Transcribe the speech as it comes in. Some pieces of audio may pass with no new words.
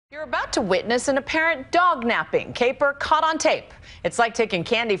You're about to witness an apparent dog napping caper caught on tape. It's like taking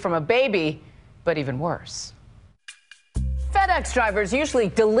candy from a baby, but even worse. FedEx drivers usually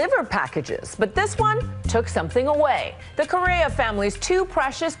deliver packages, but this one took something away. The Correa family's two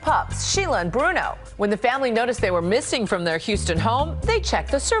precious pups, Sheila and Bruno. When the family noticed they were missing from their Houston home, they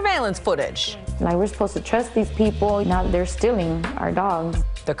checked the surveillance footage. Like, we're supposed to trust these people. Now they're stealing our dogs.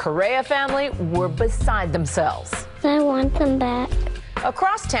 The Correa family were beside themselves. I want them back.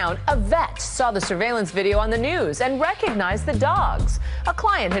 Across town, a vet saw the surveillance video on the news and recognized the dogs. A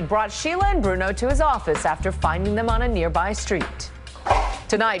client had brought Sheila and Bruno to his office after finding them on a nearby street.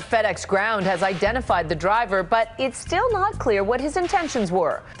 Tonight, FedEx Ground has identified the driver, but it's still not clear what his intentions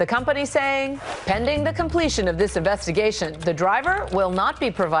were. The company saying, pending the completion of this investigation, the driver will not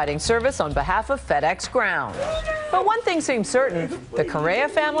be providing service on behalf of FedEx Ground. But one thing seems certain, the Correa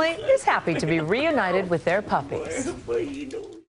family is happy to be reunited with their puppies.